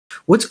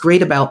what's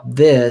great about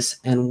this,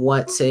 and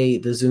what, say,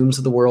 the Zooms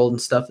of the world and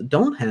stuff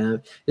don't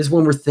have, is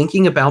when we're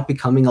thinking about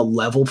becoming a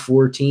level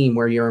 4 team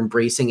where you're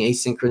embracing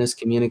asynchronous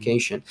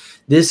communication.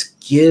 This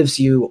gives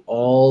you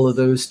all of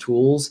those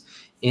tools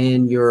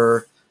in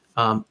your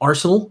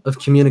arsenal of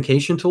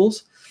communication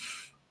tools,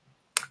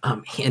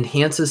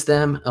 enhances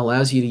them,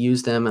 allows you to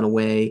use them in a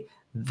way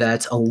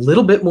that's a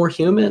little bit more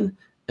human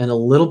and a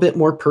little bit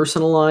more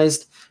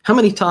personalized. How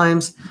many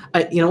times,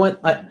 you know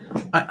what,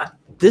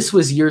 this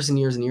was years and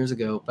years and years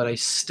ago, but I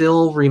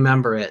still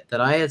remember it, that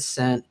I had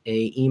sent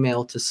an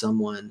email to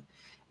someone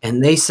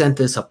and they sent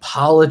this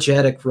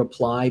apologetic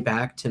reply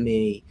back to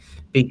me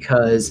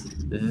because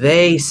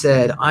they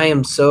said, I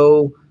am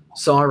so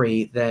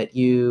sorry that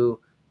you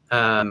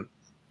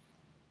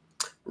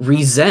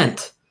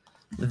resent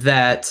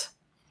that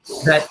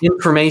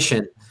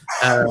information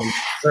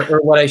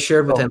or what I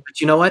shared with him. But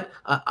you know what?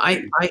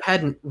 I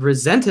hadn't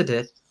resented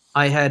it.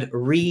 I had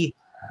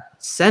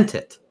resent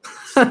it.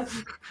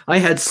 I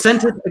had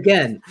sent it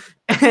again,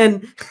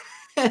 and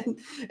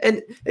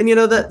you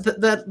know,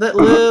 that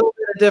little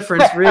bit of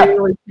difference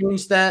really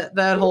changed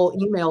that whole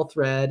email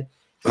thread.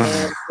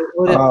 And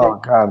oh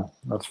God,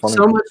 that's funny.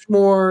 So much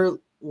more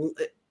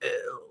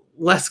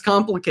less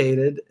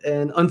complicated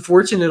and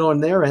unfortunate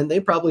on their end. They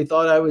probably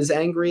thought I was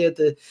angry at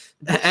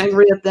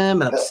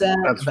them and upset.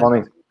 That's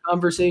funny. The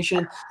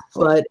conversation,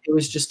 but it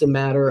was just a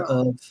matter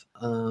of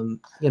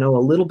you know, a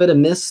little bit of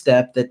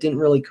misstep that didn't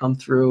really come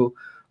through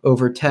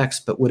over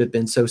text, but would have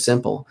been so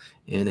simple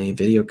in a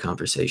video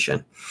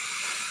conversation.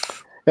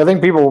 I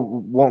think people,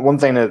 one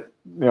thing that,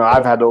 you know,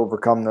 I've had to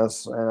overcome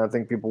this, and I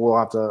think people will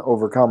have to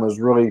overcome, is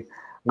really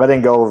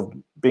letting go of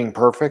being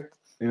perfect,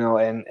 you know,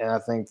 and I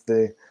think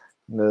the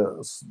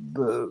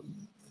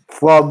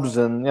flubs,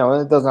 and, you know,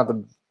 it doesn't have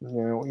to,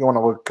 you know, you want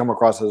to come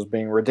across as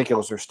being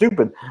ridiculous or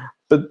stupid,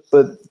 but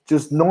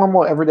just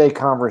normal everyday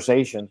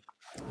conversation.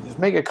 Just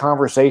make it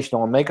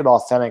conversational and make it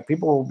authentic.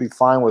 People will be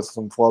fine with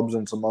some flubs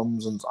and some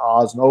ums and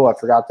ahs and, oh, I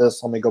forgot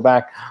this, let me go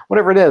back,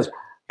 whatever it is,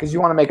 because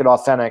you want to make it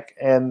authentic.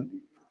 And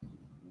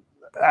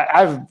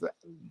I've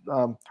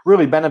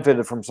really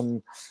benefited from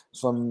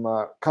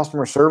some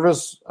customer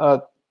service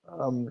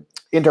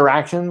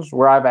interactions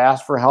where I've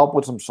asked for help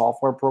with some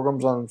software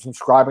programs I'm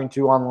subscribing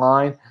to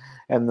online,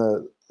 and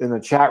in the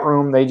chat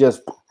room they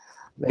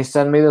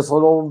send me this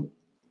little,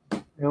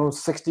 you know,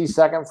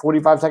 60-second,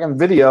 45-second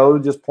video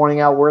just pointing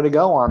out where to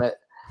go on it.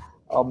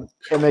 And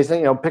they say,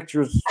 you know,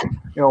 pictures,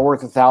 you know,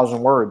 worth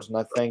 1,000 words. And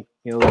I think,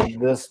 you know,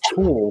 this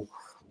tool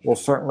will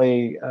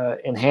certainly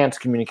enhance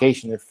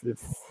communication if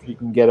you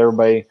can get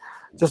everybody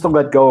just to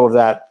let go of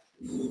that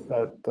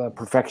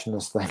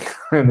perfectionist thing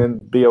and then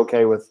be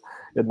okay with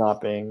it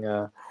not being,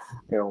 you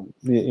know,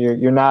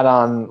 you're not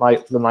on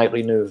like the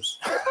nightly news,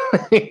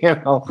 you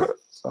know.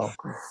 So,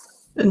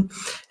 and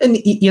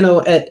you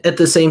know, at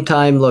the same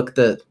time, look,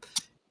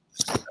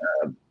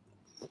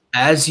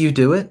 as you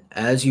do it,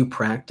 as you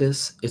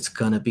practice, it's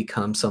going to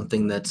become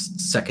something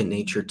that's second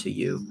nature to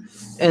you.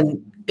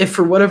 And if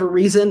for whatever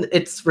reason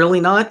it's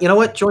really not, you know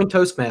what? Join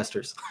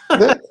Toastmasters.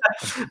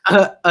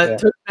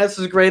 Toastmasters is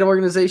a great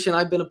organization.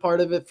 I've been a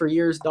part of it for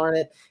years. Darn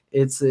it,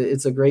 it's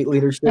a great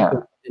leadership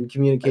and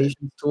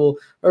communications tool.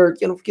 Or,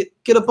 you know,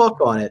 get a book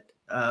on it.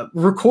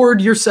 Record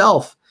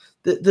yourself.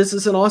 This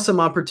is an awesome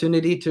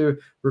opportunity to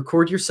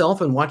record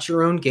yourself and watch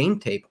your own game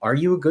tape. Are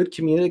you a good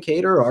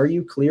communicator? Are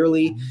you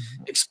clearly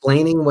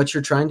explaining what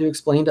you're trying to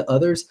explain to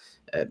others?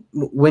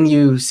 When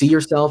you see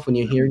yourself, when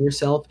you hear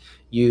yourself,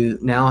 you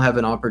now have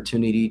an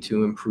opportunity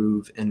to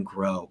improve and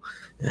grow.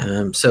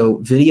 So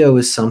video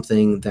is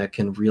something that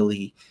can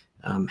really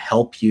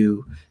help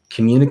you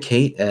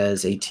communicate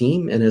as a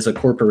team and as a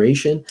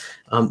corporation.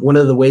 One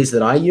of the ways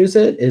that I use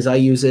it is I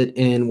use it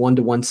in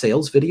one-to-one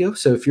sales video.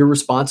 So if you're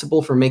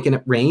responsible for making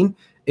it rain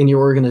in your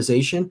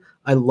organization,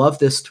 I love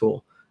this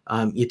tool.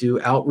 You do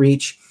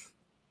outreach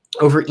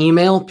over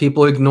email,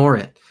 people ignore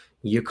it.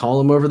 You call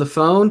them over the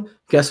phone,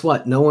 guess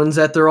what? No one's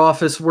at their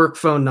office work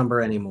phone number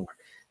anymore.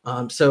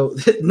 So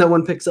no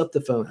one picks up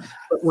the phone.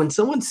 But when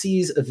someone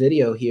sees a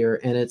video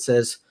here and it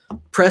says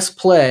press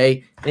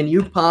play, and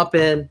you pop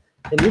in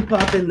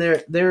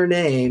their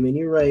name and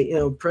you write, you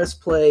know, press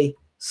play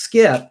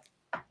Skip,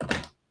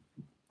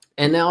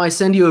 and now I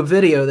send you a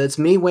video that's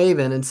me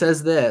waving and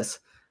says this,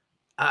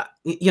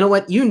 you know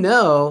what? You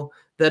know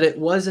that it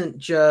wasn't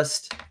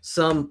just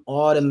some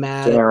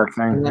automatic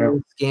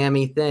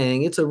scammy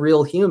thing. It's a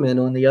real human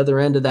on the other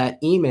end of that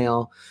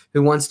email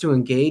who wants to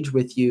engage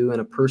with you in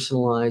a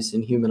personalized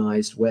and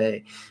humanized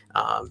way.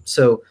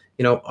 So,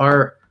 you know,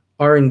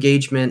 our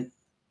engagement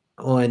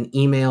on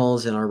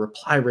emails and our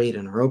reply rate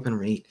and our open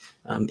rate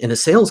in a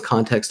sales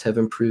context have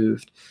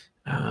improved.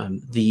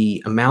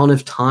 The amount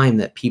of time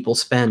that people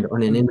spend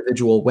on an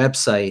individual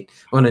website,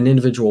 on an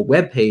individual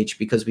web page,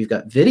 because we've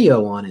got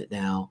video on it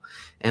now,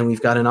 and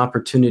we've got an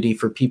opportunity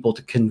for people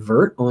to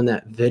convert on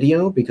that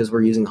video because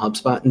we're using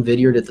HubSpot and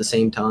Vidyard at the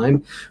same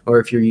time. Or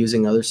if you're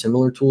using other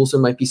similar tools, there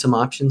might be some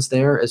options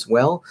there as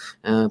well.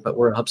 But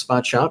we're a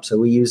HubSpot shop, so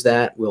we use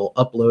that. We'll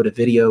upload a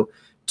video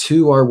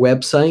to our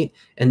website,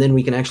 and then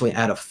we can actually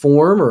add a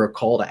form or a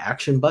call to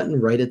action button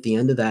right at the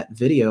end of that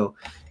video,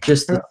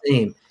 just the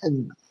same.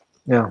 And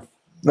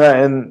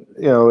and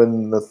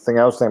and the thing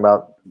I was thinking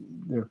about,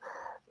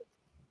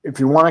 if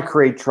you want to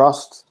create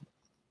trust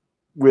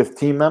with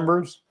team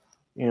members,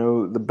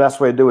 the best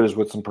way to do it is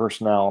with some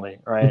personality,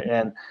 right?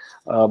 And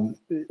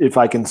if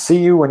I can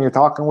see you when you're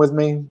talking with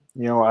me,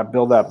 I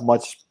build that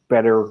much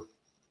better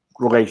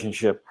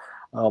relationship.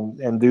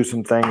 And do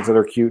some things that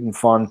are cute and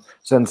fun.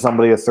 Send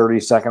somebody a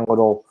 30-second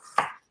little,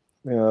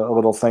 a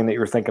little thing that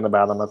you're thinking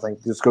about them. I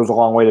think this goes a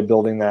long way to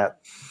building that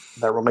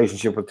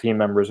relationship with team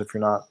members if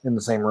you're not in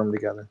the same room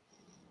together.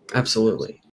 Absolutely.